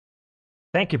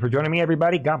Thank you for joining me,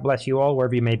 everybody. God bless you all,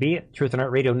 wherever you may be. Truth and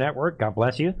Art Radio Network, God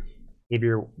bless you. If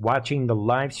you're watching the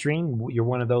live stream, you're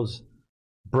one of those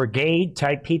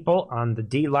brigade-type people on the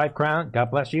D Live crowd.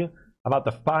 God bless you. About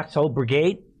the Foxhole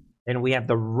Brigade, and we have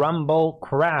the Rumble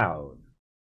crowd.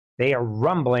 They are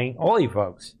rumbling, all you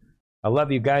folks. I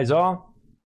love you guys all.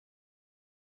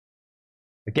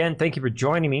 Again, thank you for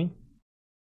joining me.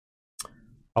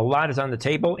 A lot is on the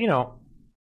table.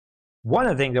 One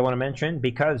of the things I want to mention,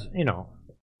 because,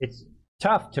 it's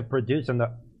tough to produce on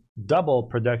the double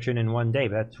production in one day.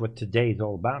 That's what today is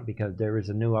all about, because there is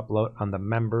a new upload on the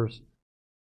members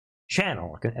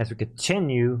channel as we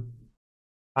continue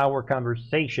our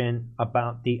conversation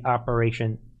about the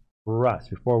Operation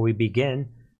Rust. Before we begin,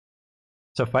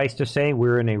 suffice to say,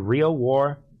 we're in a real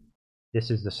war. This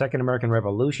is the Second American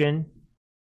Revolution,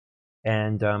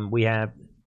 and we have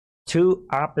two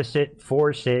opposite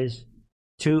forces,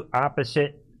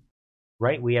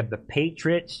 right? We have the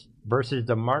Patriots versus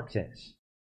the Marxists,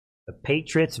 the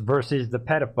Patriots versus the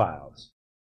pedophiles.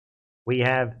 We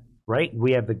have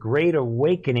the Great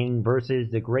Awakening versus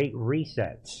the Great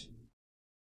Resets.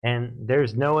 And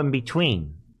there's no in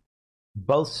between.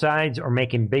 Both sides are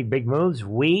making big moves.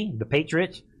 We, the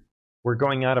Patriots, we're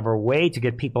going out of our way to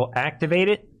get people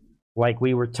activated, like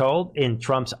we were told in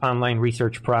Trump's online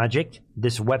research project,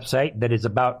 this website that is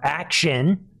about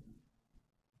action.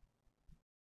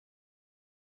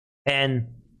 And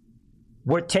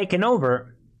we're taking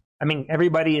over. I mean,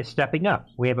 everybody is stepping up.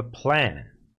 We have a plan.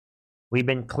 We've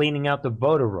been cleaning out the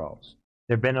voter rolls.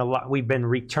 There've been a lot. We've been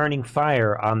returning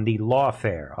fire on the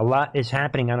lawfare. A lot is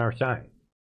happening on our side.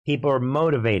 People are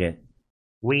motivated.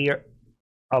 We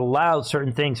allowed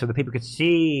certain things so that people could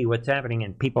see what's happening,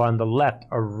 and people on the left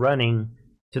are running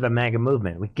to the MAGA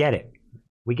movement. We get it.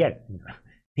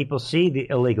 People see the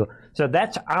illegal. So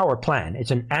that's our plan.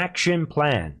 It's an action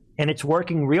plan. And it's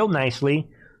working real nicely.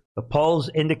 The polls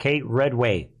indicate red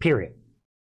wave, period.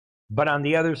 But on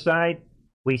the other side,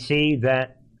 we see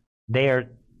that they are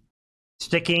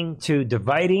sticking to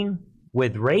dividing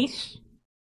with race,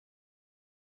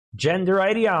 gender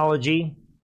ideology,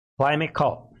 climate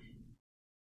cult.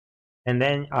 And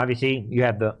then, obviously, you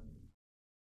have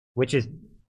which is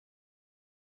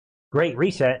Great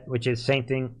Reset, which is same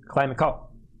thing, climate cult.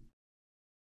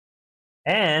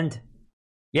 And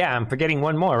yeah, I'm forgetting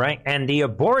one more, right? And the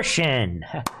abortion.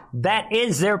 That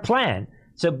is their plan.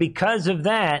 So because of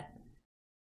that,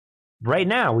 right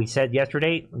now, we said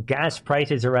yesterday, gas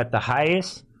prices are at the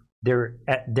highest. They're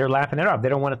laughing it off. They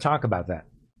don't want to talk about that.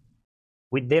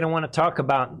 They don't want to talk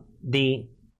about the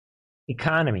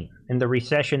economy and the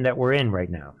recession that we're in right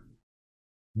now.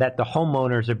 That the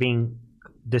homeowners are being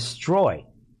destroyed.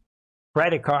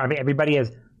 Credit card, everybody has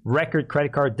record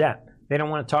credit card debt. They don't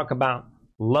want to talk about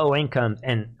low incomes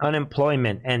and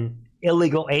unemployment and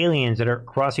illegal aliens that are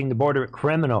crossing the border with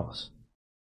criminals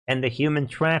and the human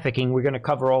trafficking. We're going to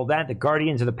cover all that. The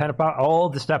guardians of the pedophile, all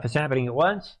the stuff is happening at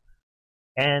once.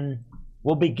 And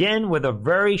we'll begin with a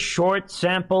very short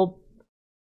sample.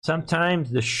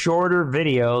 Sometimes the shorter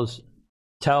videos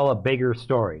tell a bigger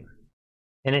story.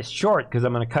 And it's short because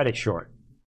I'm going to cut it short.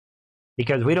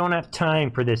 Because we don't have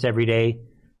time for this every day.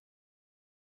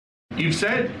 You've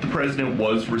said the president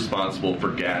was responsible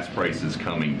for gas prices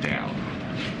coming down.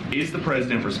 Is the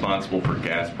president responsible for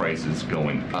gas prices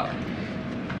going up?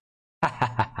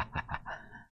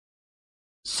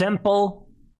 Simple.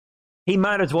 He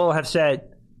might as well have said,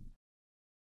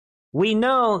 we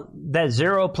know that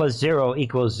 0 plus 0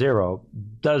 equals 0.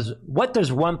 What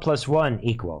does 1 plus 1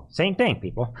 equal? Same thing,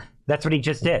 people. That's what he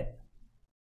just did.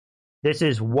 This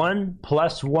is 1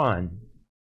 plus 1.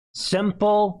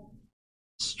 Simple,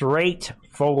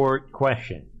 straightforward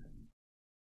question.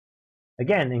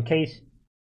 Again, in case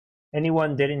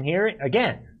anyone didn't hear it,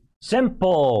 again,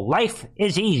 simple. Life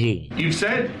is easy. You've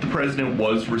said the president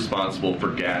was responsible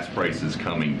for gas prices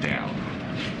coming down.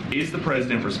 Is the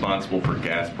president responsible for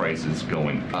gas prices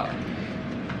going up?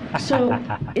 So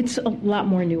it's a lot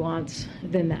more nuanced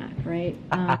than that, right?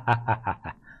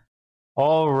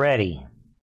 Already.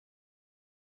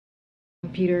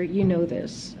 Peter, you know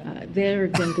this. There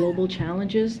have been global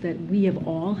challenges that we have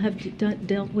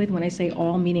dealt with. When I say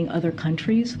all, meaning other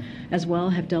countries as well,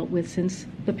 have dealt with since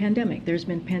the pandemic. There's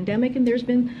been pandemic and there's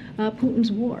been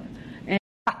Putin's war. And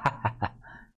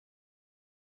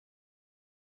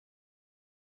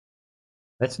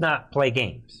let's not play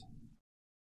games.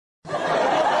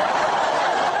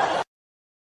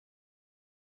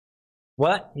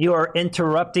 What? You are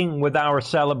interrupting with our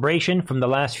celebration from the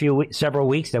last several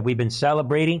weeks that we've been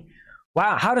celebrating?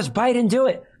 Wow, how does Biden do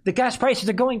it? The gas prices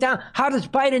are going down. How does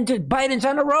Biden do it? Biden's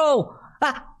on a roll.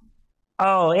 Ah.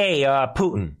 Oh, hey,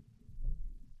 Putin.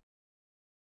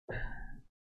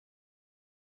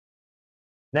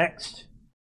 Next.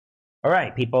 All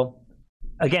right, people.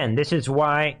 Again, this is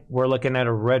why we're looking at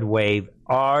a red wave.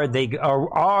 Are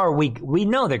we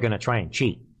know they're going to try and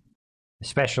cheat,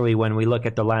 especially when we look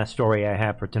at the last story I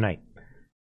have for tonight.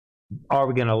 Are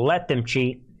we going to let them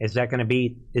cheat? Is that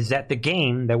the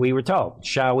game that we were told?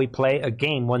 Shall we play a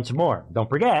game once more? Don't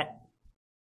forget,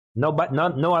 no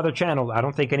other channel. I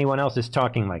don't think anyone else is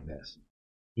talking like this.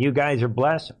 You guys are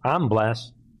blessed. I'm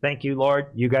blessed. Thank you, Lord.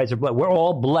 You guys are blessed. We're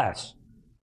all blessed.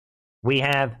 We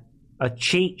have a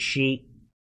cheat sheet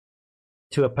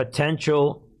to a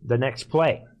potential the next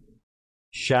play.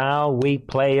 Shall we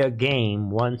play a game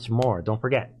once more? Don't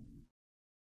forget.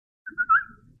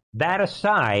 That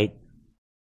aside,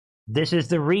 this is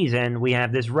the reason we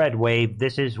have this red wave.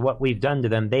 This is what we've done to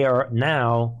them. They are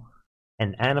now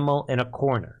an animal in a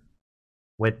corner.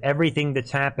 With everything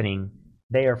that's happening,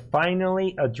 they are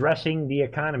finally addressing the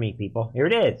economy, people. Here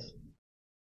it is.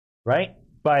 Right?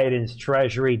 Biden's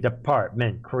Treasury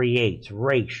Department creates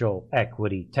racial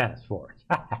equity task force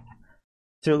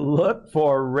to look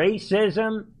for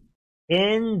racism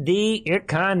in the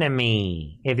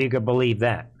economy, if you could believe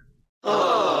that.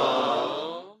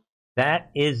 That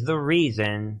is the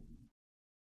reason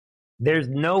there's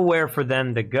nowhere for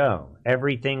them to go.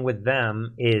 Everything with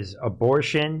them is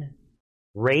abortion,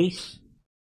 race,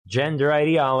 gender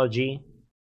ideology,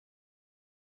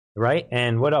 right?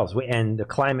 And what else? And the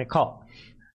climate cult.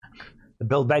 The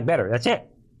Build Back Better. That's it.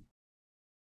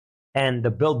 And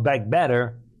the Build Back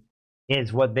Better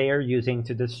is what they are using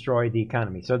to destroy the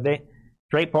economy. So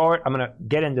straightforward, I'm going to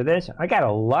get into this. I got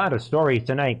a lot of stories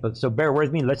tonight, so bear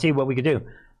with me. Let's see what we can do.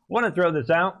 I want to throw this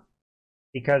out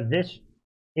because this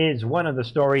is one of the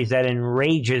stories that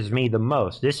enrages me the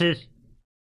most. This is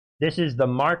the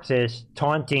Marxists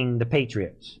taunting the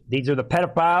Patriots. These are the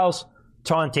pedophiles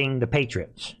taunting the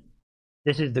Patriots.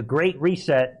 This is the Great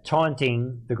Reset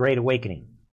taunting the Great Awakening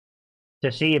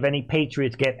to see if any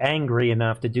Patriots get angry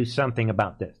enough to do something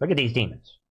about this. Look at these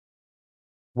demons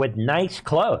with nice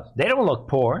clothes. They don't look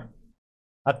poor.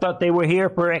 I thought they were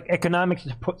here for economic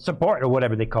support or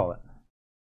whatever they call it.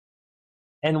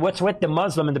 And what's with the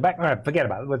Muslim in the back? All right, forget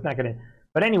about it. It's not going to.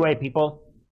 But anyway, people,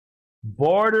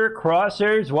 border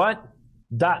crossers, what? ...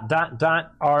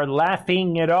 are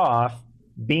laughing it off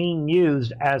being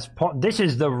used as pawn. This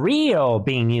is the real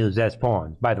being used as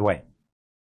pawns, by the way.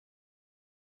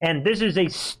 And this is a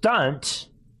stunt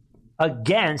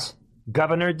against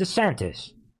Governor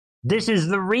DeSantis. This is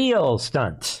the real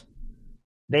stunt.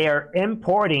 They are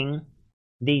importing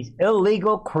these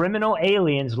illegal criminal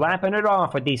aliens, laughing it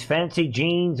off with these fancy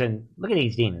jeans, and look at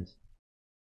these demons.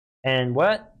 And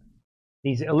what?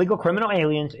 These illegal criminal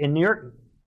aliens in New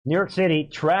York City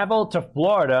travel to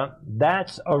Florida.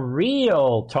 That's a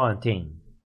real taunting.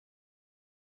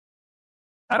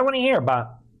 I don't want to hear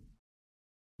about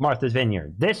Martha's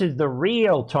Vineyard. This is the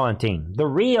real taunting, the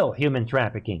real human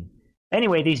trafficking.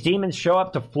 Anyway, these demons show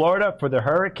up to Florida for the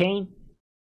Hurricane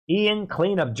Ian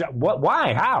cleanup job. What?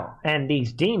 Why? How? And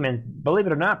these demons, believe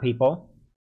it or not, people,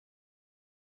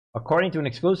 according to an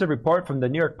exclusive report from the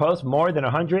New York Post, more than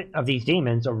 100 of these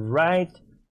demons arrived.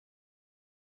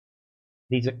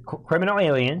 These criminal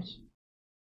aliens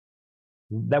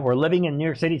that were living in New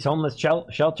York City's homeless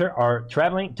shelter are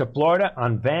traveling to Florida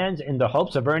on vans in the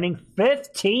hopes of earning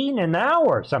 $15 an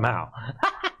hour somehow.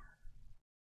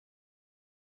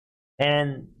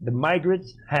 And the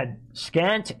migrants had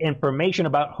scant information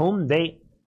about whom they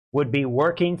would be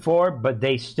working for, but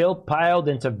they still piled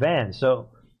into vans. So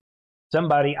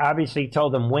somebody obviously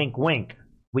told them, wink, wink,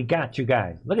 we got you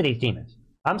guys. Look at these demons.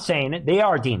 I'm saying it. They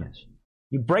are demons.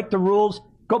 You break the rules,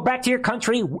 go back to your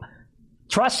country,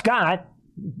 trust God,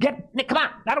 come on,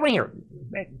 I don't want to hear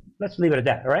it. Let's leave it at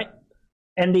that, all right?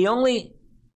 And the only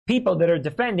people that are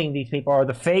defending these people are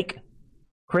the fake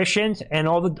Christians and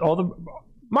all the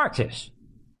Marxists.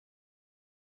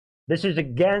 This is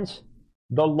against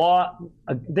the law.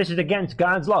 This is against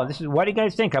God's law. This is, what do you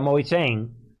guys think? I'm always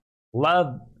saying,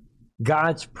 love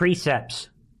God's precepts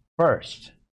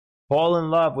first. Fall in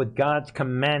love with God's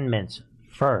commandments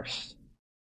first.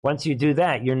 Once you do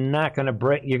that, you're not going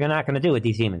to do what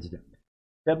these demons do.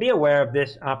 So be aware of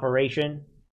this operation.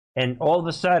 And all of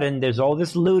a sudden, there's all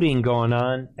this looting going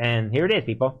on. And here it is,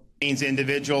 people. Means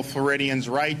individual Floridians'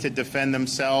 right to defend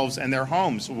themselves and their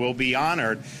homes will be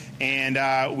honored.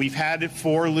 And we've had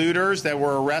 4 looters that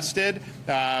were arrested,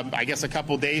 I guess a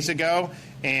couple days ago,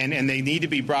 and they need to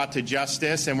be brought to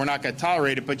justice, and we're not going to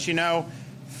tolerate it. But,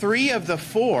 3 of the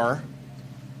 4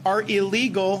 are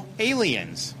illegal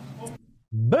aliens.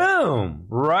 Boom!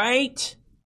 Right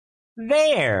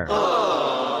there.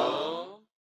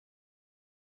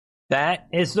 That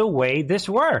is the way this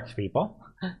works, people.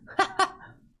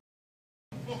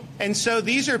 And so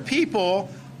these are people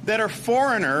that are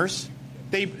foreigners.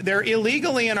 They're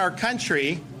illegally in our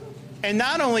country. And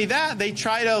not only that, they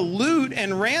try to loot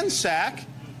and ransack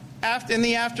in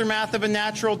the aftermath of a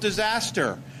natural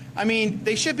disaster. I mean,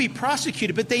 they should be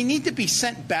prosecuted, but they need to be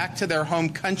sent back to their home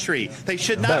country. They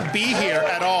should not be here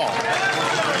at all.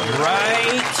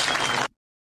 Right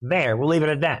there. We'll leave it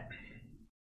at that.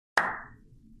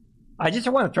 I just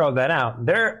want to throw that out.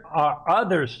 There are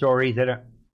other stories that are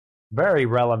very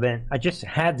relevant. I just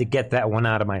had to get that one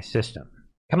out of my system.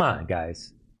 Come on,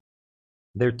 guys.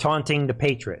 They're taunting the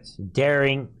Patriots,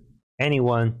 daring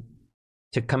anyone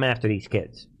to come after these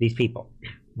kids, these people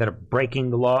that are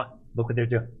breaking the law. Look what they're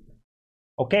doing.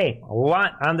 Okay, a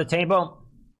lot on the table.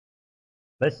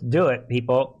 Let's do it,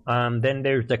 people. Then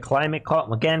there's the climate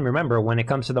cult. Again, remember, when it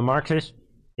comes to the Marxists,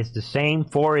 it's the same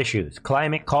four issues.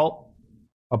 Climate cult,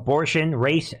 abortion,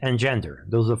 race, and gender.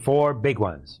 Those are four big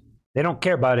ones. They don't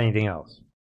care about anything else.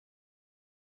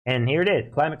 And here it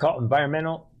is. Climate cult,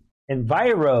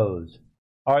 enviros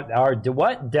are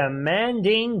what?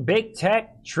 Demanding big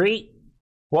tech treat,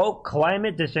 quote,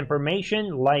 climate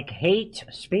disinformation like hate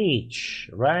speech,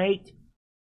 right?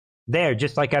 There,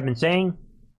 just like I've been saying,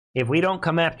 if we don't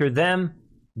come after them,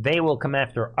 they will come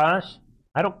after us.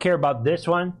 I don't care about this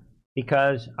one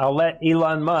because I'll let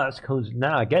Elon Musk, who's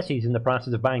now, I guess he's in the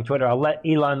process of buying Twitter, I'll let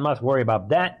Elon Musk worry about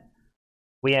that.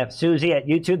 We have Susie at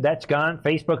YouTube. That's gone.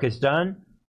 Facebook is done.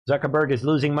 Zuckerberg is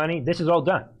losing money. This is all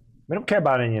done. We don't care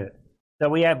about any of it. So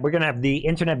we're going to have the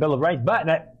Internet Bill of Rights, but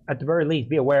at the very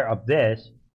least, be aware of this.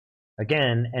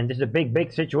 Again, and this is a big,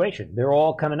 big situation. They're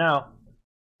all coming out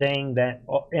saying that,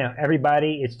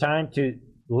 everybody, it's time to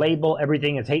label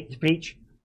everything as hate speech.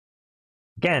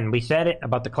 Again, we said it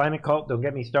about the climate cult. Don't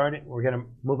get me started. We're going to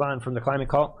move on from the climate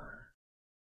cult.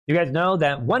 You guys know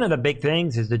that one of the big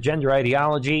things is the gender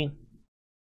ideology.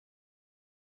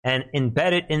 And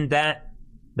embedded in that,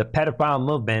 the pedophile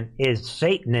movement is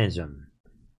Satanism.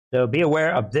 So be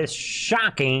aware of this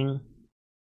shocking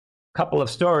couple of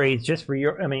stories just for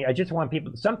I just want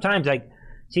people, sometimes I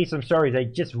see some stories, I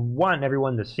just want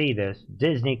everyone to see this.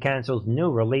 Disney cancels new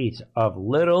release of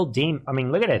Little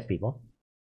Demon. Look at this, people.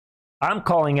 I'm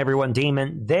calling everyone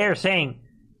demon. They're saying,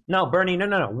 no, Bernie,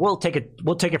 no. We'll take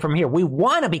it from here. We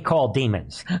want to be called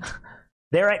demons.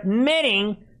 They're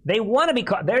admitting they want to be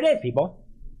called. There it is, people.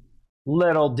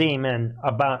 Little Demon,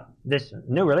 about this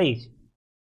new release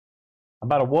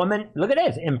about a woman, look at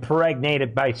this,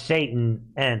 impregnated by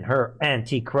Satan and her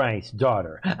Antichrist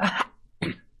daughter.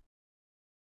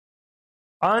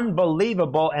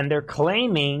 Unbelievable. And they're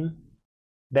claiming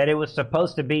that it was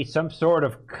supposed to be some sort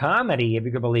of comedy, if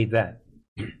you could believe that.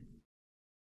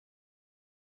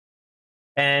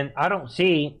 And I don't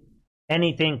see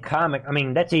anything comic.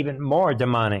 That's even more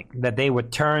demonic, that they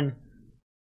would turn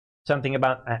something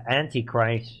about an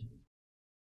Antichrist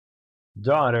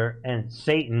daughter and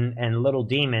Satan and Little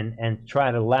Demon and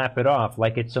try to laugh it off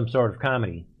like it's some sort of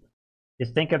comedy.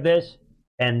 Just think of this,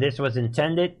 and this was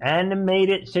intended,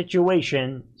 animated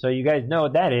situation, so you guys know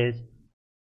what that is,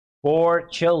 for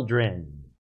children.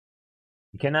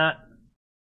 You cannot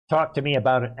talk to me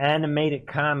about an animated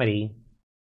comedy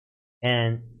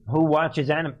and who watches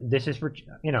this is for,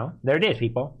 there it is,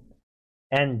 people.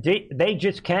 And they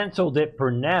just canceled it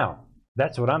for now.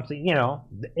 That's what I'm saying,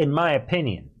 in my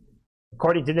opinion.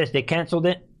 According to this, they canceled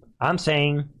it. I'm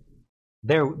saying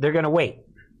they're going to wait.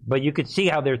 But you could see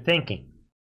how they're thinking.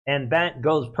 And that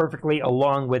goes perfectly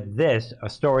along with this, a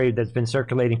story that's been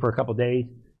circulating for a couple days.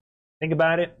 Think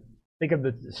about it. Think of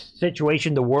the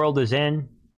situation the world is in,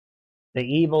 the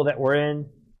evil that we're in.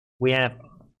 We have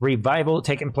revival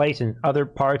taking place in other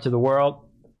parts of the world.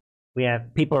 We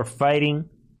have people are fighting.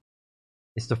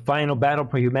 It's the final battle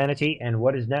for humanity. And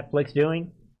what is Netflix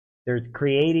doing? They're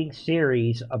creating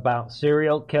series about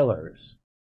serial killers.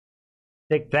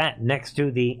 Stick that next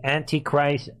to the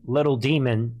Antichrist Little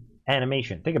Demon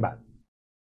animation. Think about it.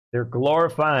 They're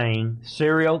glorifying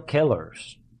serial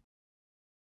killers.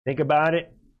 Think about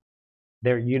it.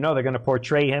 They're going to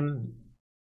portray him.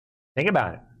 Think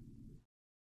about it.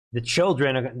 The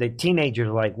children, the teenagers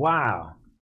are like, wow.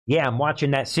 Yeah, I'm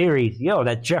watching that series. Yo,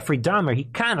 that Jeffrey Dahmer, he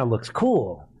kind of looks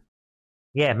cool.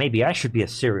 Yeah, maybe I should be a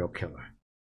serial killer.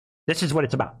 This is what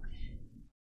it's about.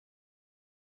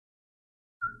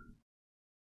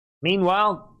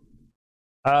 Meanwhile,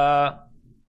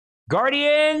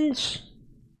 Guardians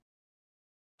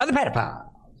of the Pedophiles.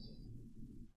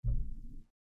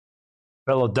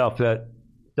 Philadelphia,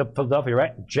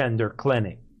 right? Gender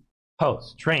clinic.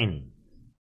 Host, training.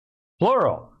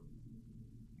 Plural.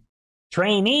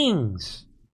 Trainings.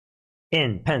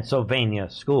 in Pennsylvania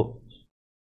schools.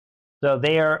 So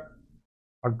they are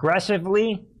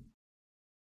aggressively,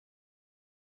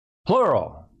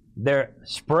 plural, they're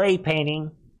spray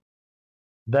painting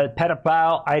the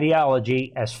pedophile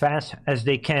ideology as fast as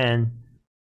they can.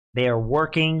 They are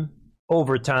working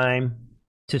overtime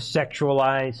to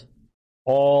sexualize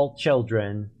all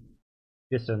children.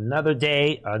 Just another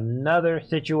day, another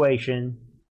situation.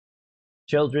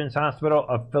 Children's Hospital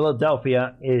of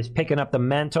Philadelphia is picking up the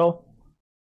mantle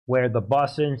where the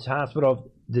Boston's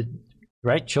Hospital,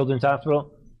 right, Children's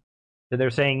Hospital, so they're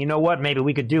saying, you know what, maybe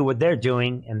we could do what they're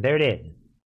doing, and there it is.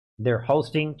 They're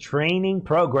hosting training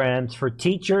programs for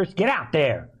teachers. Get out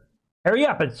there. Hurry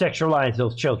up and sexualize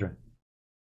those children.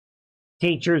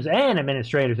 Teachers and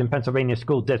administrators in Pennsylvania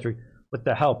School District with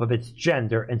the help of its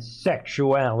Gender and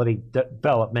Sexuality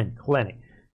Development Clinic.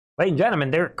 Ladies and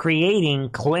gentlemen, they're creating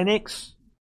clinics.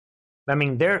 I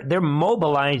mean, they're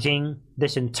mobilizing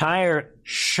this entire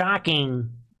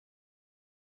shocking.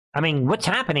 I mean, what's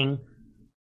happening?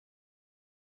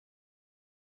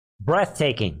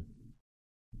 Breathtaking.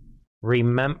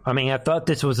 I thought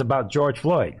this was about George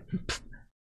Floyd.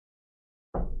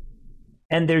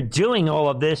 And they're doing all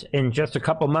of this in just a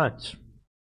couple months.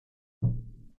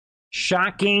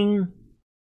 Shocking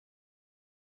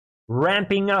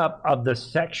ramping up of the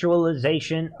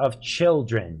sexualization of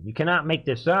children. You cannot make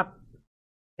this up.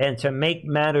 And to make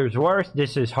matters worse,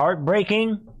 this is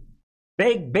heartbreaking.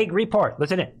 Big report.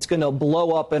 Listen in. It's going to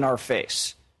blow up in our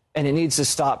face, and it needs to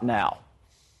stop now.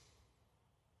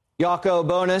 Jaco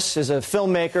Bonis is a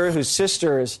filmmaker whose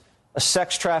sister is a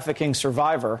sex trafficking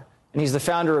survivor, and he's the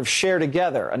founder of Share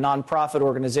Together, a nonprofit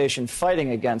organization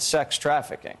fighting against sex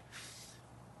trafficking.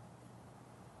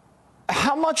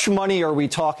 How much money are we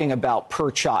talking about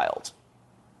per child?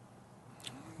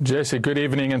 Jesse, good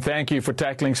evening, and thank you for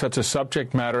tackling such a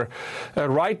subject matter.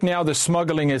 Right now, the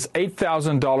smuggling is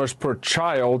 $8,000 per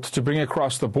child to bring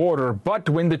across the border. But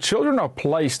when the children are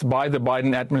placed by the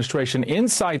Biden administration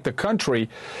inside the country,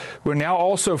 we're now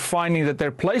also finding that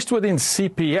they're placed within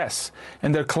CPS,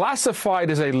 and they're classified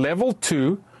as a level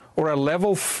 2 or a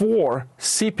level 4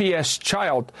 CPS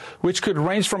child, which could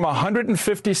range from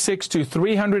 $156 to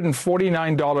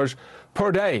 $349 per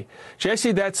day.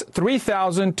 Jesse, that's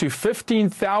 $3,000 to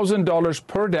 $15,000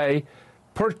 per day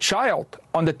per child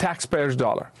on the taxpayer's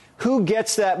dollar. Who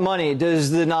gets that money?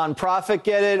 Does the nonprofit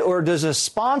get it, or does a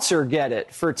sponsor get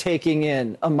it for taking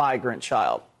in a migrant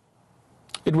child?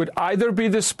 It would either be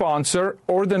the sponsor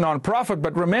or the nonprofit.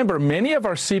 But remember, many of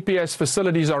our CPS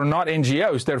facilities are not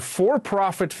NGOs. They're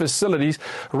for-profit facilities.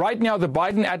 Right now, the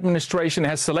Biden administration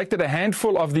has selected a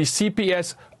handful of the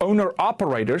CPS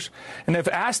owner-operators and have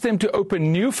asked them to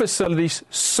open new facilities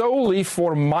solely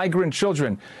for migrant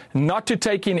children, not to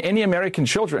take in any American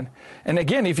children. And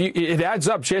again, it adds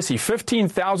up, Jesse,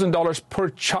 $15,000 per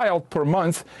child per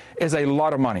month is a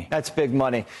lot of money. That's big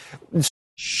money.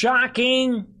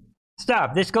 Shocking.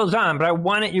 Stop. This goes on, but I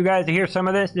wanted you guys to hear some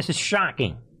of this. This is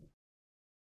shocking.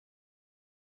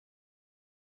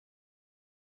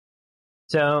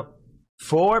 So,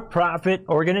 for-profit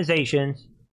organizations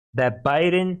that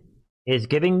Biden is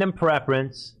giving them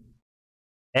preference,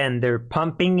 and they're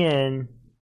pumping in,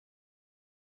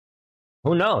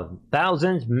 who knows,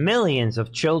 thousands, millions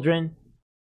of children,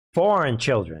 foreign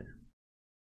children,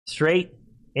 straight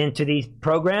into these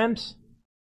programs,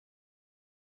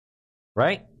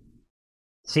 right?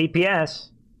 CPS,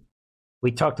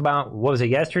 we talked about, what was it,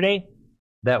 yesterday?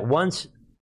 That once,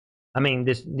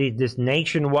 this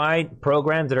nationwide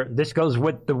program, this goes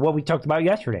with what we talked about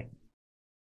yesterday.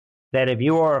 That if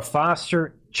you are a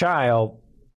foster child,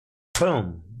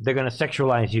 boom, they're going to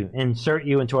sexualize you, insert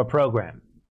you into a program.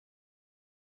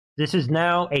 This is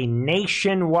now a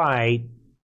nationwide,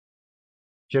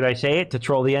 should I say it, to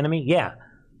troll the enemy? Yeah.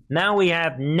 Now we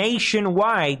have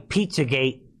nationwide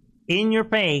Pizzagate in your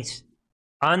face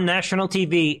on national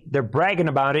TV. They're bragging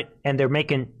about it, and they're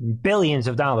making billions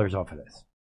of dollars off of this.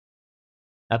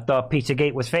 I thought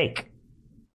Pizzagate was fake.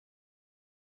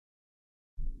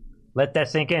 Let that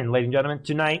sink in, ladies and gentlemen.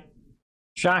 Tonight,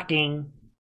 shocking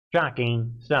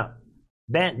stuff.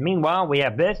 Then, meanwhile, we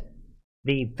have this.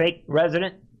 The fake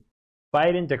resident,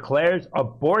 Biden declares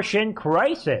abortion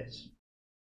crisis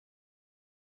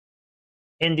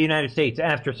in the United States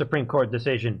after Supreme Court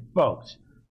decision. Folks,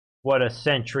 what a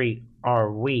century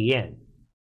are we in?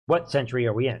 What century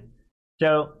are we in?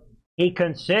 So he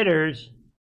considers,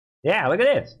 yeah, look at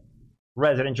this.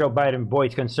 President Joe Biden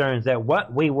voiced concerns that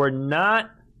we were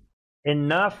not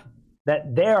enough,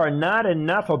 that there are not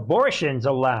enough abortions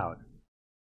allowed.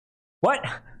 What?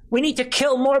 We need to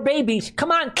kill more babies.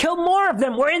 Come on, kill more of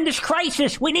them. We're in this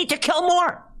crisis. We need to kill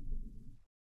more.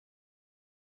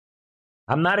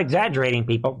 I'm not exaggerating,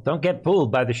 people. Don't get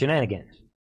fooled by the shenanigans.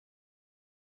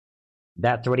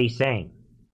 That's what he's saying.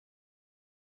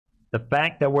 The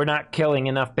fact that we're not killing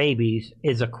enough babies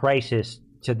is a crisis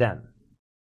to them.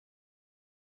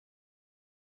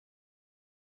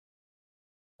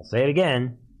 I'll say it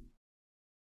again.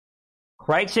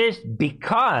 Crisis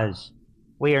because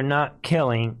we are not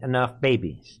killing enough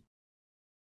babies.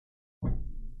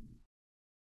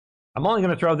 I'm only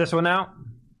going to throw this one out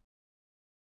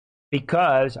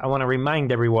because I want to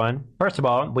remind everyone. First of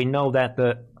all, we know that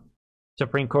the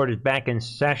Supreme Court is back in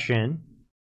session.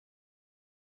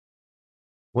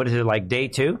 What is it, like day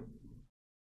 2?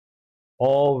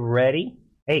 Already?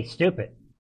 Hey, stupid.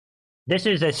 This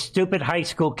is a stupid high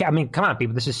school. I mean, come on,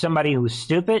 people. This is somebody who's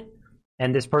stupid,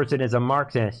 and this person is a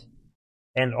Marxist.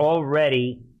 And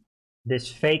already, this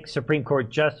fake Supreme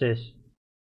Court justice,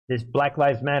 this Black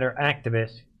Lives Matter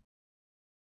activist,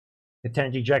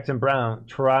 Ketanji Jackson Brown,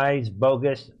 tries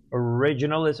bogus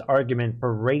originalist argument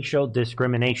for racial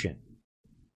discrimination.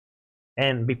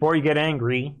 And before you get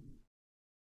angry,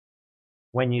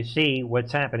 when you see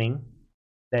what's happening,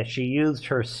 that she used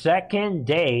her second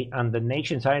day on the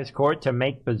nation's highest court to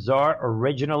make bizarre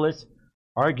originalist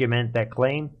argument that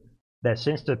claimed that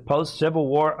since the post-Civil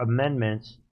War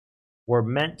amendments were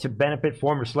meant to benefit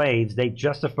former slaves, they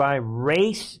justify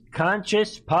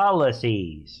race-conscious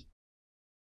policies.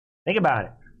 Think about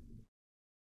it.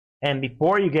 And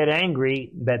before you get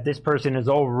angry that this person is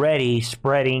already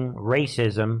spreading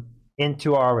racism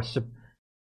into our...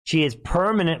 She is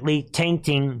permanently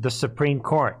tainting the Supreme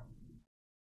Court.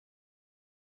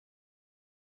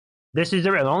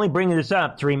 I'm only bringing this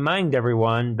up to remind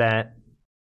everyone that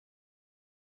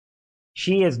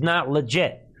she is not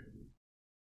legit.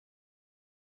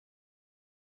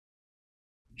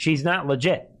 She's not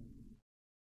legit.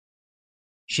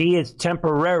 She is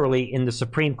temporarily in the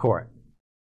Supreme Court.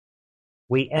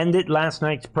 We ended last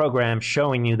night's program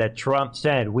showing you that Trump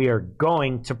said we are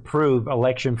going to prove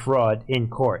election fraud in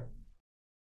court.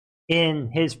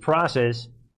 In his process,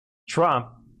 Trump,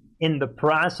 in the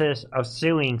process of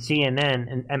suing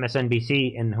CNN and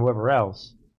MSNBC and whoever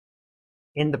else,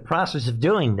 in the process of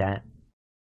doing that,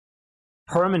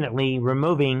 permanently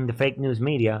removing the fake news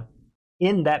media,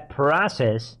 in that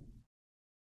process,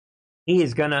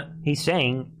 he's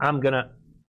saying, I'm gonna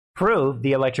prove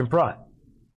the election fraud.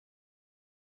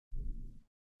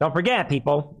 Don't forget,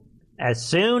 people, as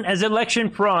soon as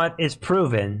election fraud is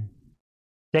proven,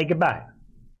 say goodbye.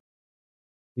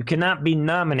 You cannot be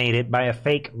nominated by a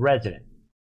fake resident.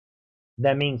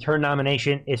 That means her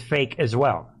nomination is fake as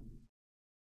well.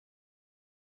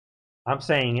 I'm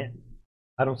saying it.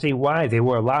 I don't see why they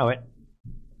will allow it.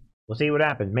 We'll see what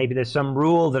happens. Maybe there's some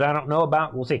rule that I don't know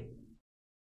about. We'll see.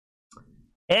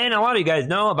 And a lot of you guys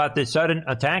know about this sudden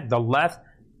attack. The left,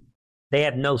 they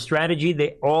have no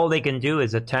strategy. All they can do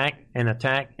is attack and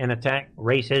attack and attack.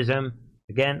 Racism,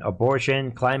 again,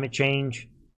 abortion, climate change,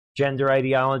 gender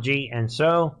ideology. And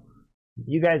so,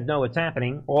 you guys know what's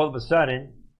happening. All of a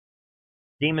sudden,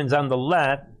 demons on the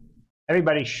left,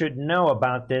 everybody should know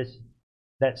about this,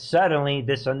 that suddenly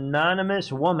this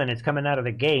anonymous woman is coming out of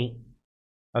the gate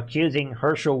accusing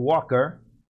Herschel Walker,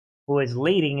 who is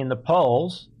leading in the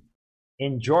polls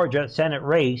in Georgia Senate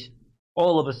race.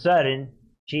 All of a sudden,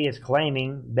 she is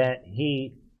claiming that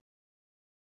he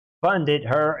funded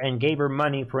her and gave her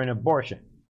money for an abortion.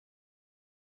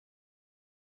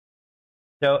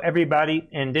 So everybody,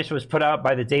 and this was put out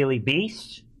by the Daily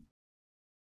Beast,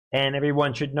 and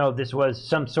everyone should know this was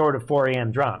some sort of 4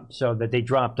 a.m. drop, so that they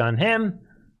dropped on him.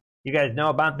 You guys know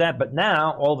about that, but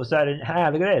now, all of a sudden, look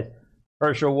at this.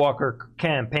 Herschel Walker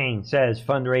campaign says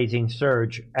fundraising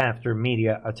surge after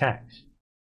media attacks.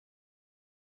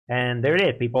 And there it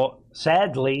is, people.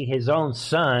 Sadly, his own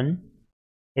son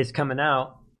is coming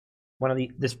out,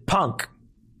 this punk.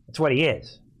 That's what he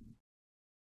is.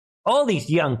 All these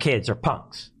young kids are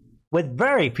punks, with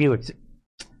very few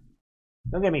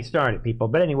don't get me started, people.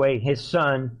 But anyway, his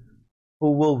son,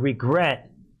 who will regret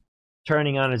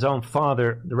turning on his own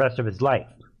father the rest of his life,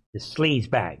 this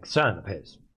sleazebag son of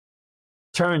his,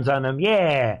 turns on him.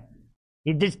 Yeah,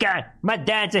 this guy, my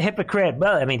dad's a hypocrite.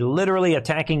 Well, I mean, literally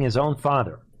attacking his own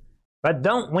father. But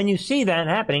when you see that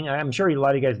happening, I'm sure a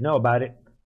lot of you guys know about it,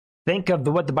 think of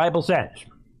what the Bible says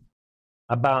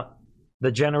about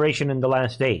the generation in the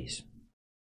last days.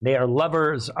 They are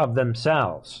lovers of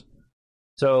themselves.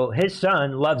 So his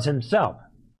son loves himself,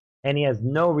 and he has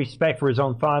no respect for his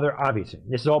own father, obviously.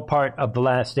 This is all part of the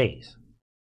last days.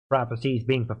 Prophecies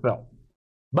being fulfilled.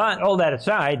 But all that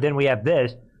aside, then we have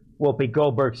this. Whoopi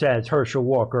Goldberg says Herschel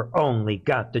Walker only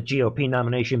got the GOP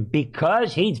nomination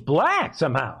because he's black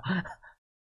somehow.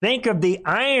 Think of the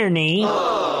irony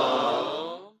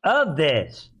of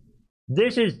this.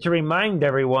 This is to remind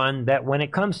everyone that when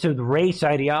it comes to the race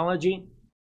ideology,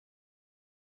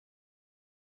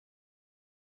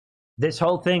 this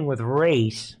whole thing with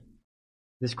race,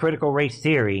 this critical race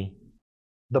theory,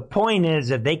 the point is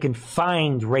that they can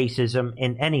find racism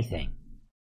in anything.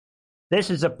 This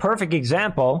is a perfect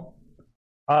example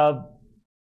of,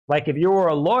 like, if you were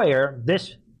a lawyer,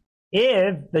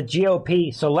 if the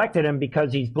GOP selected him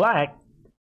because he's black,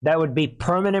 that would be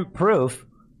permanent proof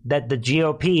that the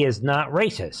GOP is not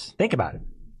racist. Think about it.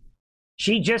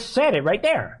 She just said it right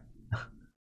there.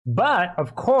 But,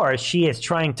 of course, she is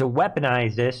trying to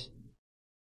weaponize this.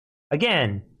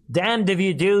 Again, damned if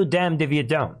you do, damned if you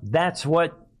don't. That's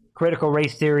what critical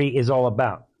race theory is all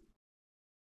about.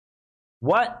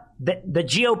 What? The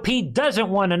GOP doesn't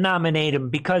want to nominate him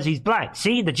because he's black.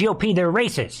 See, the GOP, they're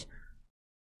racist.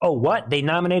 Oh, what? They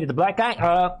nominated the black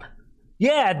guy?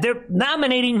 Yeah, they're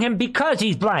nominating him because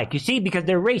he's black. You see, because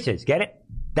they're racist. Get it?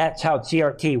 That's how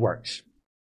CRT works.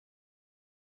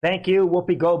 Thank you,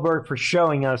 Whoopi Goldberg, for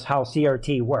showing us how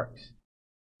CRT works.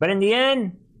 But in the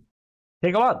end,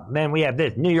 take a look. Man, we have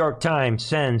this. New York Times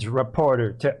sends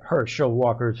reporter to Herschel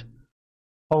Walker's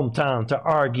hometown to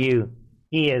argue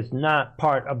he is not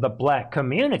part of the black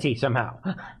community somehow.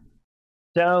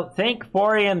 So think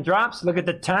 4 a.m. drops. Look at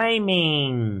the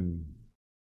timing.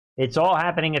 It's all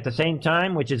happening at the same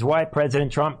time, which is why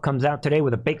President Trump comes out today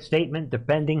with a big statement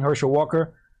defending Herschel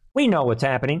Walker. We know what's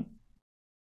happening.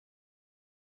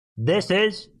 This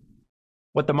is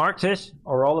what the Marxists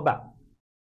are all about.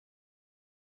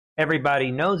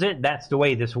 Everybody knows it. That's the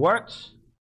way this works.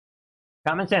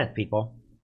 Common sense, people.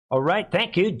 All right,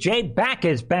 thank you. Jay Back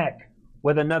is back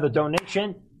with another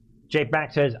donation. Jay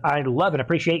Back says, I love and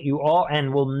appreciate you all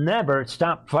and will never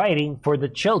stop fighting for the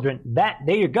children.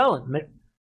 There you go,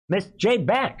 Miss Jay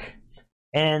Back.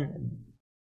 And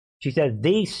she says,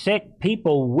 these sick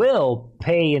people will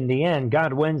pay in the end.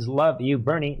 God wins. Love you,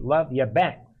 Bernie. Love you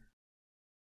back.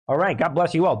 All right, God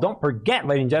bless you all. Don't forget,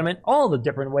 ladies and gentlemen, all the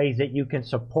different ways that you can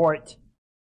support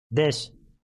this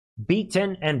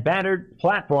beaten and battered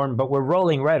platform, but we're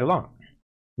rolling right along.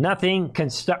 Nothing can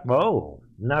stop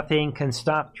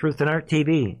Truth and Art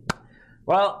TV.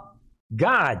 Well,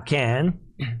 God can,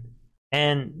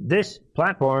 and this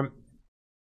platform,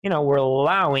 we're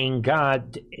allowing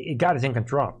God is in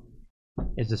control.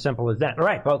 It's as simple as that. All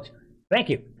right, folks, thank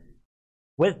you.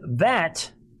 With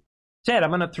that said,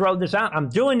 I'm going to throw this out. I'm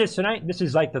doing this tonight. This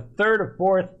is like the third or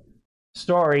fourth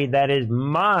story that is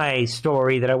my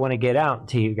story that I want to get out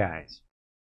to you guys.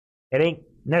 It ain't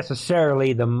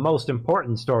necessarily the most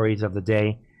important stories of the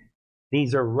day.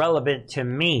 These are relevant to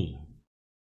me.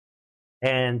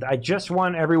 And I just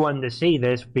want everyone to see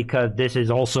this because this is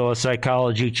also a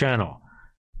psychology channel.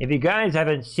 If you guys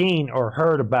haven't seen or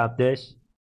heard about this,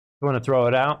 I want to throw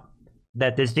it out,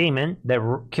 that this demon that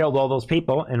killed all those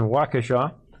people in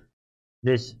Waukesha,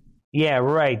 yeah,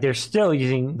 right, they're still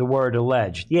using the word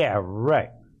alleged. Yeah, right.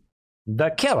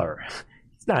 The killer.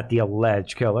 It's not the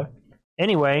alleged killer.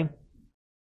 Anyway,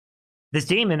 this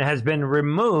demon has been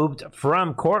removed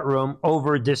from courtroom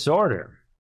over disorder.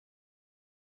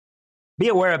 Be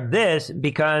aware of this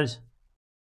because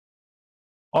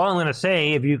all I'm going to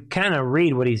say, if you kind of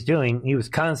read what he's doing, he was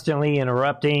constantly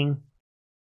interrupting.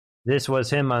 This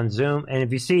was him on Zoom. And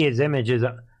if you see his images,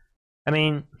 I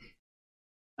mean,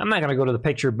 I'm not going to go to the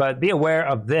picture, but be aware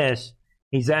of this.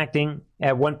 He's acting.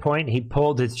 At one point, he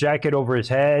pulled his jacket over his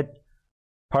head,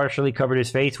 partially covered his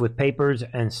face with papers,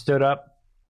 and stood up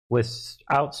with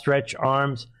outstretched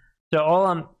arms.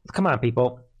 So come on,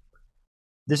 people.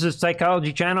 This is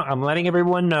Psychology Channel. I'm letting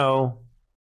everyone know.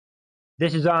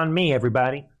 This is on me,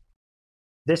 everybody.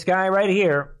 This guy right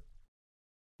here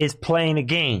is playing a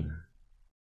game.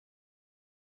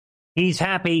 He's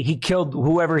happy he killed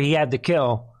whoever he had to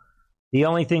kill. The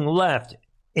only thing left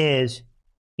is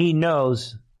he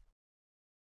knows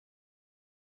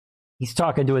he's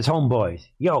talking to his homeboys.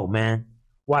 Yo, man,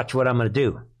 watch what I'm going to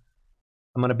do.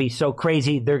 I'm going to be so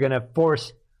crazy, they're going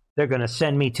to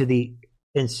send me to the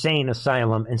insane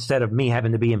asylum instead of me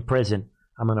having to be in prison.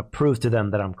 I'm going to prove to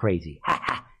them that I'm crazy.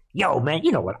 Yo, man,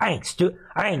 you know what? I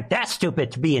ain't that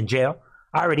stupid to be in jail.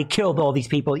 I already killed all these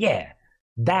people. Yeah,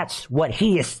 that's what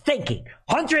he is thinking.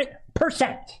 100%.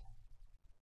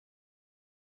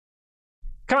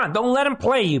 Come on, don't let him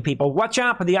play you, people. Watch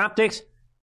out for the optics.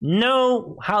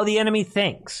 Know how the enemy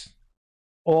thinks.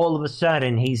 All of a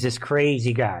sudden, he's this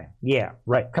crazy guy. Yeah,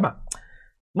 right. Come on.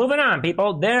 Moving on,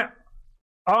 people. There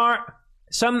are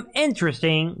some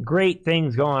interesting, great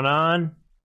things going on.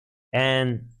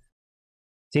 And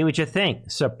see what you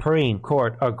think. Supreme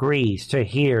Court agrees to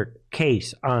hear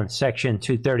case on Section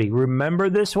 230. Remember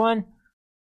this one?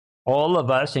 All of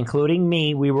us, including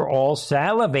me, we were all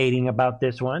salivating about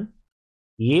this one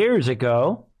years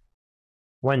ago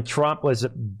when Trump was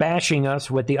bashing us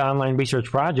with the online research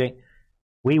project.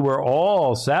 We were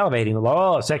all salivating.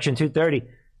 Oh, Section 230,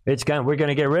 we're going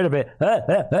to get rid of it.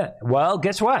 Well,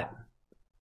 guess what?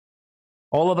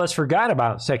 All of us forgot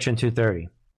about Section 230.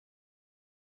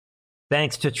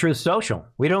 Thanks to Truth Social.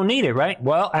 We don't need it, right?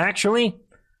 Well, actually,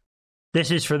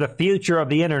 this is for the future of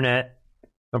the internet.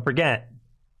 Don't forget.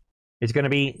 It's going to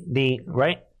be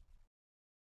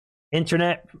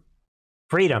internet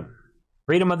freedom.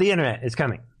 Freedom of the internet is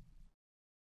coming.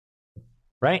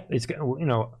 Right?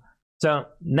 So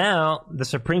now the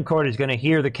Supreme Court is going to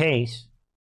hear the case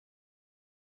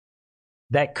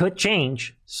that could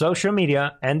change social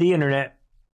media and the internet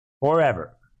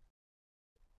forever.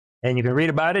 And you can read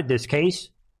about it, this case,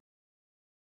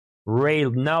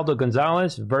 Reynaldo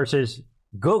Gonzalez versus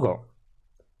Google.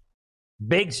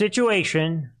 Big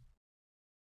situation.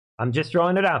 I'm just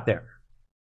throwing it out there.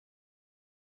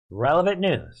 Relevant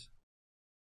news.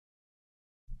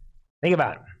 Think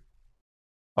about it.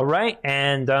 All right,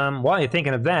 and while you're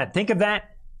thinking of that, think of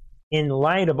that in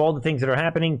light of all the things that are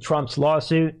happening. Trump's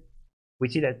lawsuit. We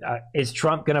see that. Is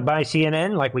Trump going to buy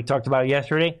CNN like we talked about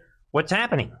yesterday? What's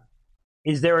happening?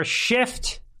 Is there a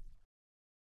shift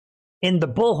in the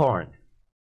bullhorn?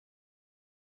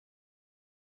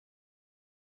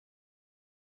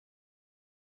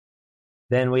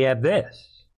 Then we have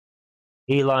this.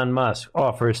 Elon Musk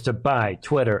offers to buy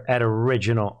Twitter at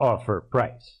original offer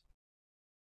price.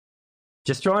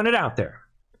 Just throwing it out there.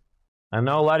 I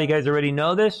know a lot of you guys already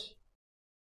know this.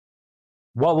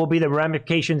 What will be the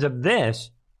ramifications of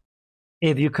this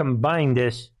if you combine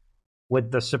this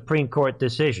with the Supreme Court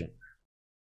decision?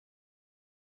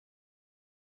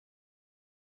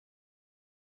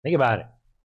 Think about it.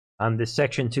 On this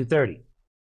Section 230.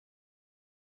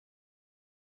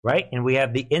 Right? And we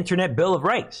have the Internet Bill of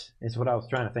Rights, is what I was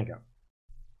trying to think of.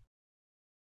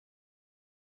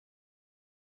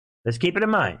 Let's keep it in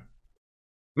mind.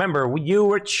 Remember, you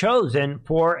were chosen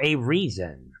for a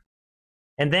reason.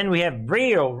 And then we have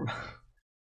real...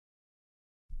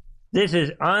 This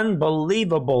is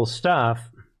unbelievable stuff.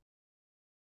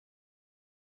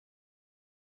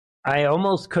 I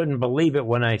almost couldn't believe it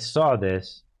when I saw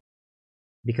this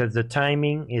because the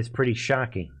timing is pretty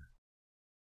shocking.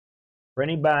 For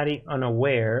anybody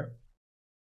unaware,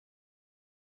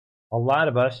 a lot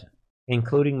of us,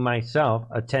 including myself,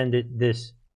 attended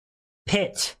this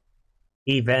Pitt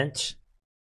event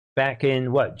back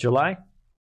in July?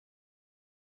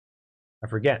 I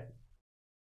forget.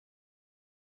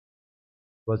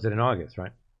 Was it in August,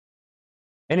 right?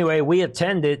 Anyway, we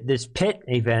attended this Pitt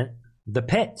event, the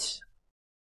Pitts,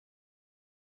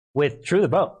 with True the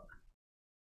Vote.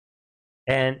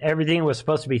 And everything was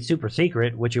supposed to be super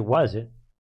secret, which it wasn't.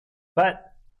 But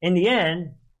in the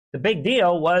end, the big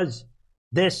deal was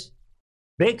this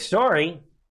big story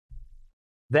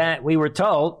that we were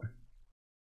told.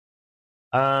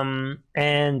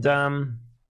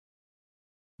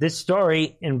 This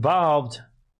story involved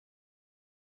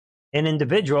an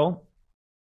individual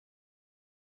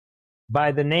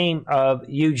by the name of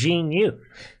Eugene Yu.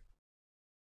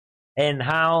 And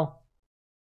how,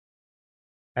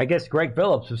 I guess Greg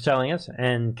Phillips was telling us,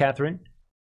 and Catherine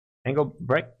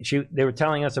Engelbrecht, they were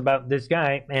telling us about this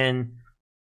guy. And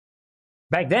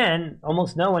back then,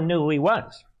 almost no one knew who he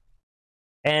was.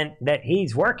 And that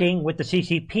he's working with the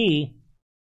CCP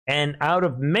and out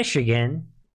of Michigan,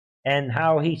 and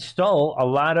how he stole a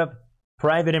lot of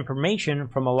private information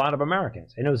from a lot of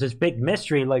Americans. And it was this big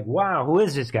mystery, like, wow, who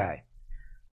is this guy?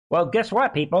 Well, guess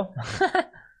what, people?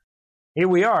 Here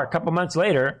we are a couple months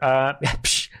later.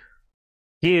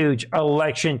 Huge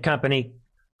election company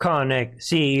Connect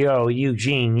CEO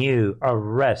Eugene Yu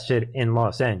arrested in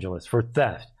Los Angeles for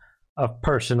theft of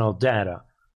personal data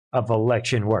of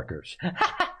election workers.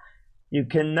 You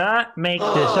cannot make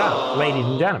this up, ladies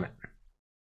and gentlemen.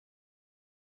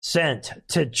 Sent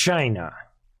to China.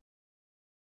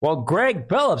 Well, Greg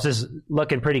Phillips is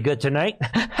looking pretty good tonight.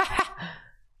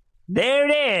 There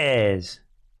it is.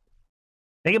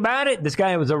 Think about it. This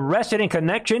guy was arrested in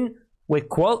connection with,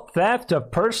 quote, theft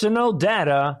of personal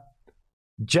data,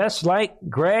 just like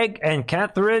Greg and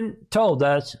Catherine told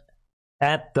us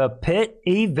at the Pitt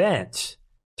event.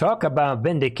 Talk about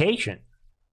vindication.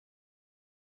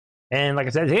 And like I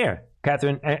said here,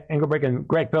 Catherine Engelbrecht and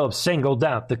Greg Phillips singled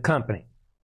out the company.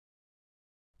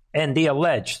 And the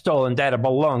alleged stolen data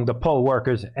belonged to poll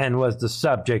workers and was the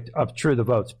subject of True the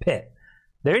Vote's Pitt.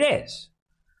 There it is.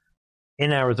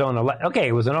 In Arizona. Okay,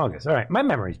 it was in August. All right, my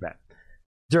memory's bad.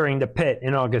 During the Pitt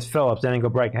in August, Phillips and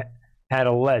Engelbrecht had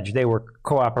alleged they were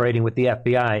cooperating with the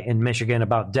FBI in Michigan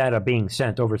about data being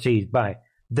sent overseas by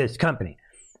this company.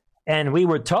 And we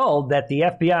were told that the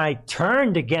FBI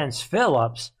turned against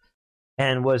Phillips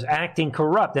and was acting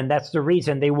corrupt, and that's the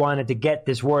reason they wanted to get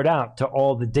this word out to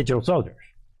all the digital soldiers.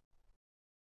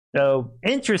 So,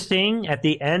 interesting, at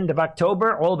the end of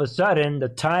October, all of a sudden, the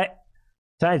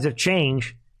tides of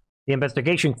change. The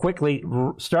investigation quickly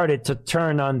started to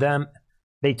turn on them,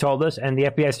 they told us, and the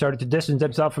FBI started to distance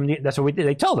themselves from that's what we did.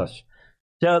 They told us.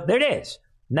 So, there it is.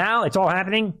 Now, it's all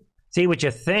happening. See what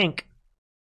you think.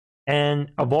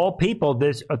 And of all people,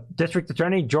 this District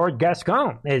Attorney George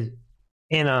Gascon is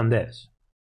in on this.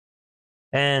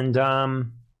 And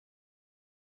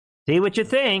see what you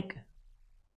think.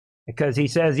 Because he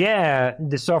says, yeah,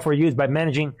 this software used by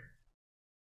managing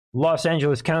Los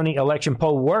Angeles County election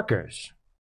poll workers.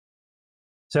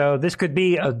 So this could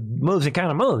be a moves and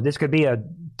counter move. This could be a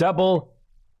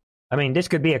this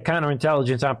could be a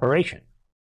counterintelligence operation.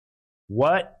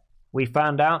 What? We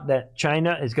found out that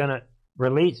China is going to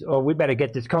release, or we better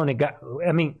get this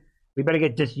we better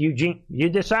get this Eugene, you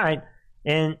decide.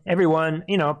 And everyone,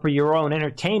 for your own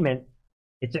entertainment,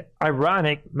 it's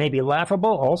ironic, maybe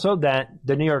laughable also, that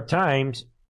the New York Times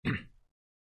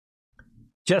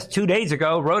just 2 days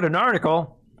ago wrote an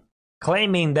article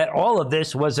claiming that all of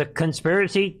this was a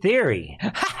conspiracy theory.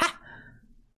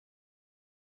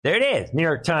 There it is. New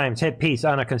York Times hit piece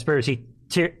on a conspiracy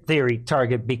theory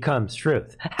target becomes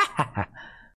truth.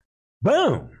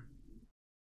 Boom.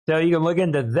 So you can look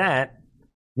into that.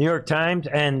 New York Times,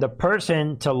 and the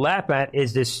person to laugh at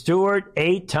is this Stuart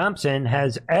A. Thompson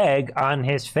has egg on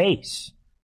his face.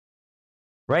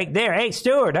 Right there. Hey,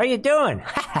 Stuart, how you doing?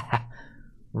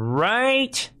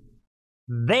 Right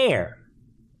there.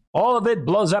 All of it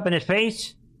blows up in his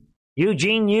face.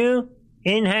 Eugene Yu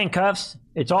in handcuffs.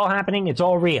 It's all happening. It's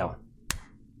all real.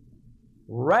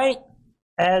 Right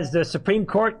as the Supreme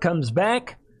Court comes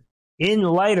back, in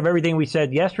light of everything we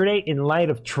said yesterday, in light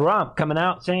of Trump coming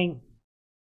out saying,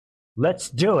 let's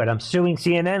do it. I'm suing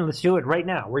CNN. Let's do it right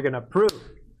now. We're going to prove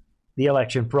the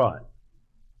election fraud.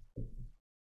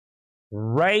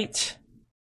 Right.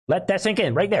 Let that sink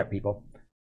in right there, people.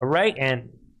 All right.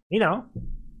 And,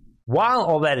 while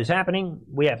all that is happening,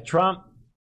 we have Trump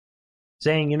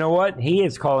saying, you know what? He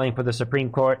is calling for the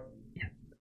Supreme Court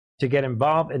to get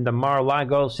involved in the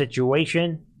Mar-a-Lago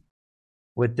situation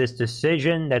with this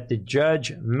decision that the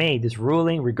judge made, this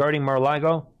ruling regarding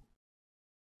Mar-a-Lago.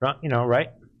 Trump,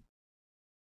 right?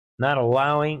 Not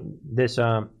allowing this,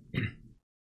 right?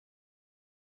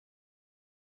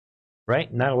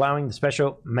 Not allowing the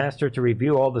special master to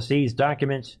review all the seized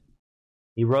documents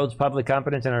erodes public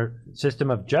confidence in our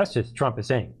system of justice, Trump is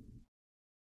saying.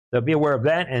 So be aware of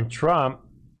that. And Trump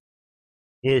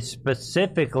is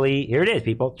specifically, here it is,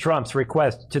 people. Trump's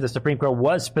request to the Supreme Court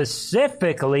was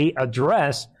specifically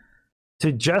addressed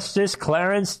to Justice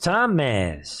Clarence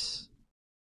Thomas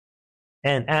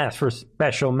and asked for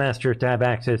special master to have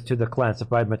access to the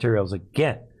classified materials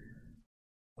again,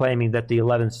 claiming that the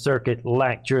 11th Circuit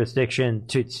lacked jurisdiction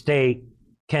to stay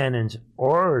Cannon's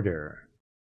order.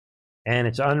 And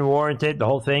it's unwarranted, the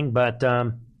whole thing, but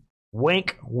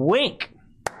wink, wink.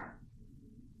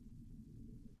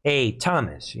 Hey,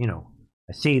 Thomas,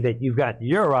 I see that you've got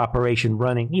your operation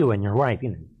running, you and your wife,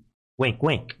 wink,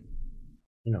 wink.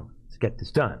 Let's get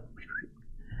this done.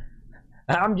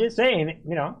 I'm just saying,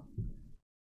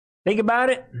 think about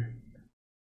it.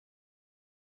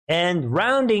 And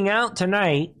rounding out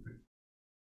tonight,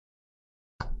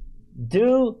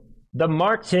 do the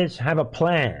Marxists have a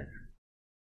plan?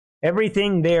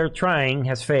 Everything they're trying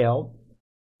has failed.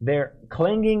 They're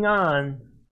clinging on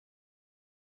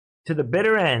to the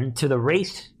bitter end, to the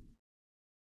race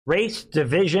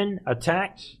division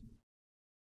attacks,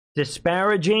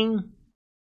 disparaging,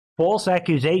 false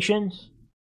accusations.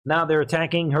 Now they're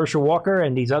attacking Herschel Walker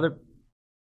and these other.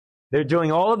 They're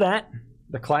doing all of that.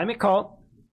 The climate cult,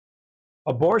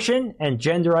 abortion, and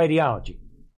gender ideology.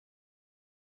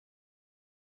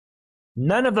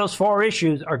 None of those four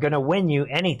issues are going to win you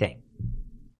anything.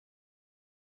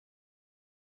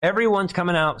 Everyone's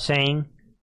coming out saying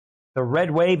the red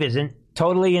wave isn't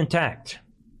totally intact.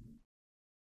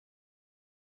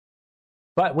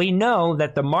 But we know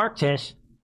that the Marxists,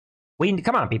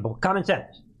 come on, people, common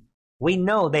sense. We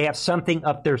know they have something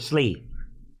up their sleeve.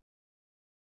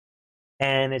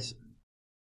 And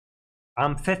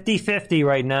I'm 50-50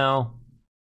 right now.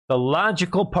 The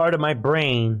logical part of my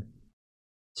brain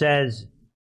says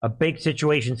a big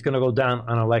situation is going to go down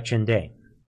on election day.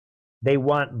 They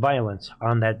want violence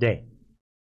on that day.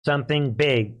 Something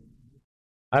big.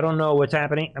 I don't know what's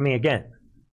happening. Again,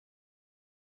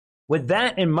 with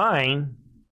that in mind,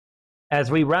 as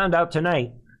we round out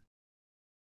tonight,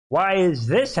 why is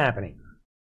this happening?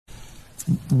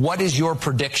 What is your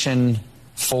prediction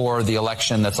for the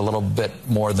election that's a little bit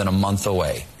more than a month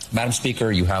away? Madam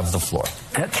Speaker, you have the floor.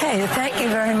 Okay, thank you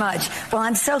very much. Well,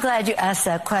 I'm so glad you asked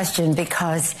that question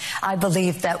because I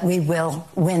believe that we will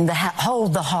win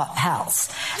hold the House.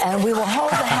 And we will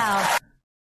hold the House.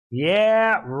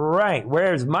 Yeah, right.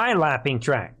 Where's my lapping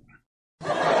track?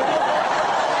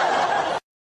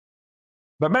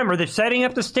 But remember, they're setting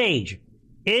up the stage.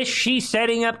 Is she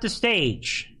setting up the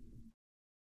stage?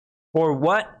 For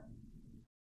what?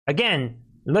 Again,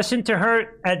 listen to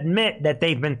her admit that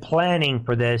they've been planning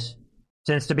for this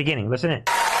since the beginning. Listen in.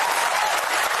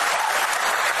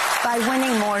 By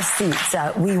winning more seats.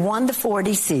 We won the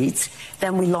 40 seats.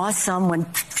 Then we lost some when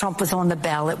Trump was on the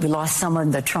ballot. We lost some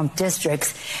in the Trump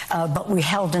districts. But we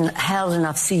held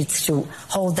enough seats to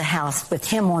hold the House with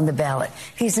him on the ballot.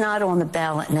 He's not on the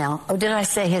ballot now. Oh, did I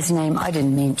say his name? I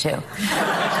didn't mean to.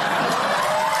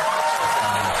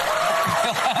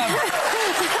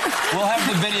 We'll have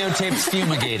the videotapes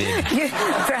fumigated.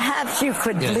 Perhaps you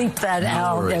could bleep that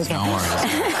out. No worries, okay. no worries.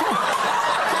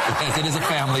 Because it is a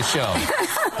family show.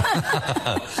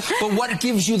 But what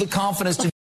gives you the confidence to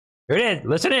Here it is.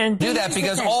 Listen in. do that?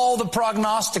 Because all the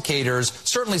prognosticators,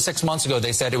 certainly 6 months ago,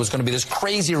 they said it was going to be this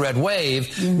crazy red wave.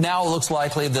 Mm-hmm. Now it looks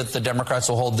likely that the Democrats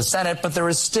will hold the Senate, but there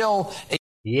is still a...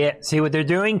 Yeah, see what they're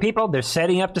doing, people? They're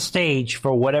setting up the stage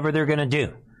for whatever they're going to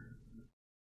do.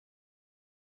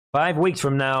 5 weeks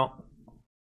from now,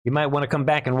 you might want to come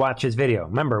back and watch his video.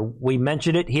 Remember, we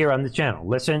mentioned it here on the channel.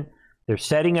 Listen, they're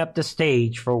setting up the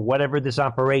stage for whatever this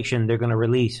operation they're going to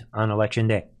release on Election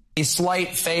Day. a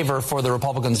slight favor for the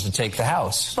Republicans to take the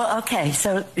House. Well, okay,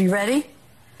 so you ready?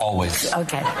 Always.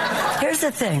 Okay. Here's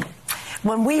the thing.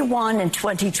 When we won in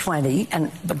 2020,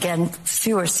 and again,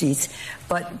 fewer seats,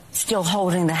 but still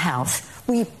holding the House,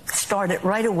 we started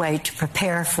right away to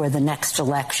prepare for the next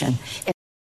election.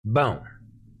 Boom.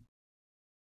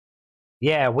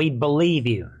 Yeah, we believe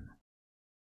you.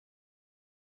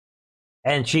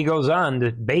 And she goes on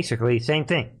to basically same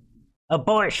thing.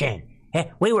 Abortion.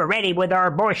 We were ready with our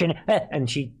abortion. And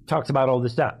she talks about all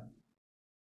this stuff.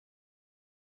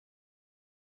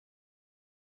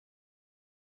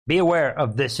 Be aware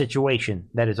of this situation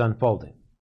that is unfolding.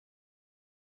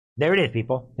 There it is,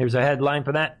 people. Here's a headline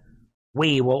for that.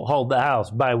 We will hold the House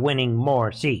by winning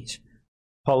more seats.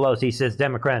 Pelosi says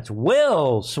Democrats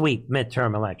will sweep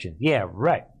midterm elections. Yeah,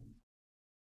 right.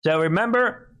 So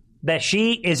remember that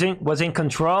she was in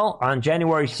control on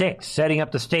January 6th, setting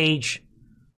up the stage,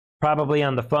 probably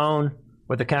on the phone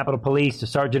with the Capitol Police, the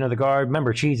Sergeant of the Guard.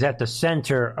 Remember, she's at the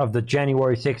center of the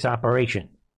January 6th operation.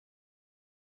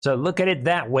 So look at it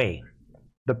that way.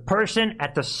 The person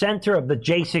at the center of the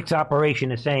J6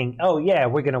 operation is saying, oh yeah,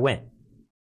 we're going to win.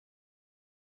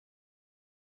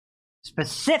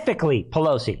 Specifically,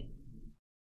 Pelosi.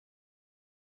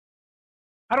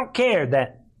 I don't care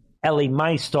that Ellie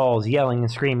Maistall is yelling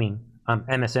and screaming on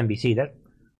MSNBC.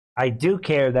 I do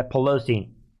care that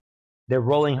Pelosi, they're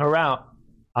rolling her out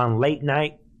on late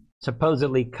night,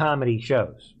 supposedly comedy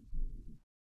shows,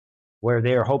 where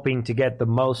they're hoping to get the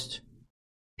most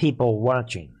people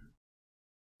watching.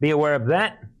 Be aware of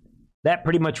that. That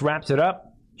pretty much wraps it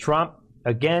up. Trump,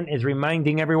 again, is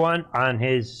reminding everyone on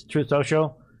his Truth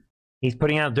Social. He's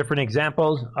putting out different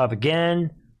examples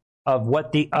of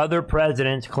what the other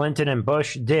presidents, Clinton and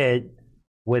Bush, did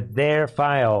with their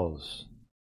files.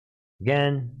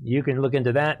 Again, you can look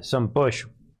into that. Some Bush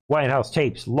White House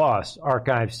tapes lost,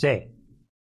 archives say.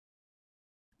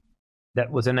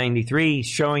 That was in 93,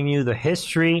 showing you the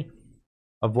history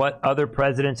of what other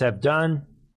presidents have done.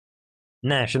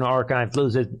 National Archives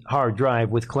loses hard drive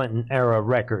with Clinton-era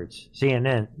records.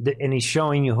 CNN. And he's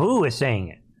showing you who is saying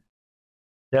it.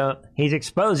 So he's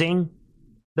exposing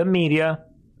the media.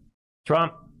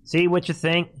 Trump, see what you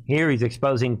think. Here he's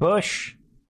exposing Bush.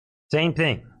 Same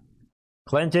thing.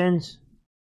 Clinton's.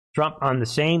 Trump on the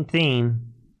same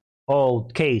theme.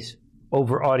 Old case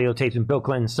over audio tapes in Bill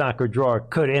Clinton's soccer drawer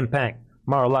could impact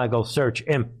Mar-a-Lago search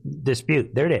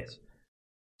dispute. There it is.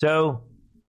 So,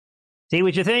 see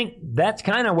what you think? That's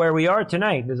kind of where we are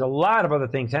tonight. There's a lot of other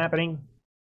things happening.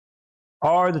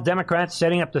 Are the Democrats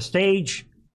setting up the stage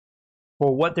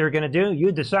for what they're going to do?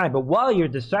 You decide. But while you're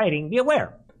deciding, be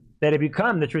aware that if you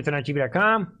come to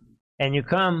truthandart.tv.com and you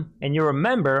come and you're a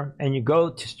member and you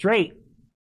go straight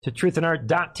to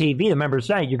truthandart.tv, the member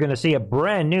site, you're going to see a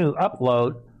brand new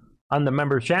upload on the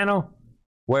member channel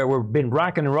where we've been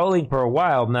rocking and rolling for a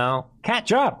while now.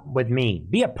 Catch up with me.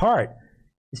 Be a part.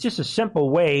 It's just a simple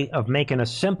way of making a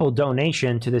simple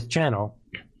donation to this channel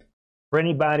for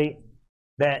anybody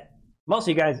that, most of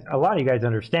you guys, a lot of you guys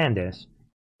understand this.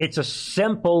 It's a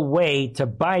simple way to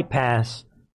bypass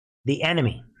the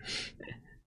enemy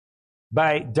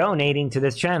by donating to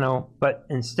this channel. But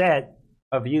instead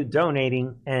of you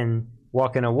donating and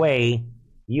walking away,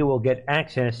 you will get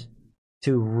access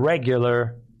to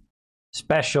regular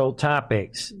special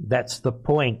topics. That's the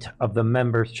point of the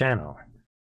members channel.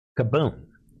 Kaboom.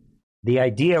 The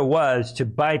idea was to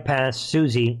bypass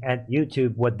Susie at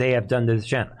YouTube, what they have done to this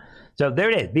channel. So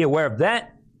there it is. Be aware of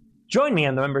that. Join me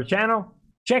on the members channel.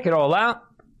 Check it all out.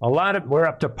 We're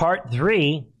up to part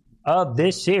 3 of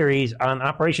this series on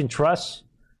Operation Trust.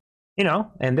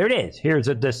 And there it is. Here's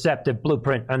a deceptive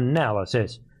blueprint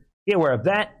analysis. Be aware of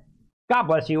that. God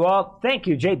bless you all. Thank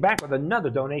you, Jay, back with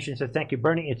another donation. Says thank you,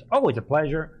 Bernie. It's always a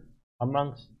pleasure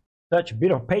amongst such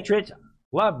beautiful patriots.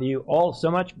 Love you all so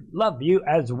much. Love you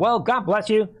as well. God bless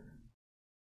you.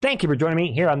 Thank you for joining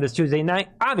me here on this Tuesday night.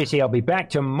 Obviously, I'll be back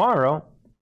tomorrow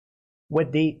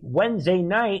with the Wednesday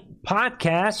night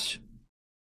podcast.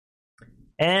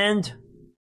 And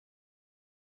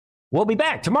we'll be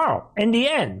back tomorrow. In the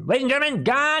end, ladies and gentlemen,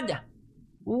 God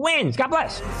wins. God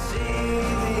bless.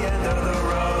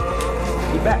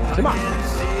 Be back tomorrow.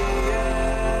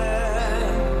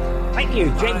 Thank you,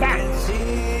 Jay. Back.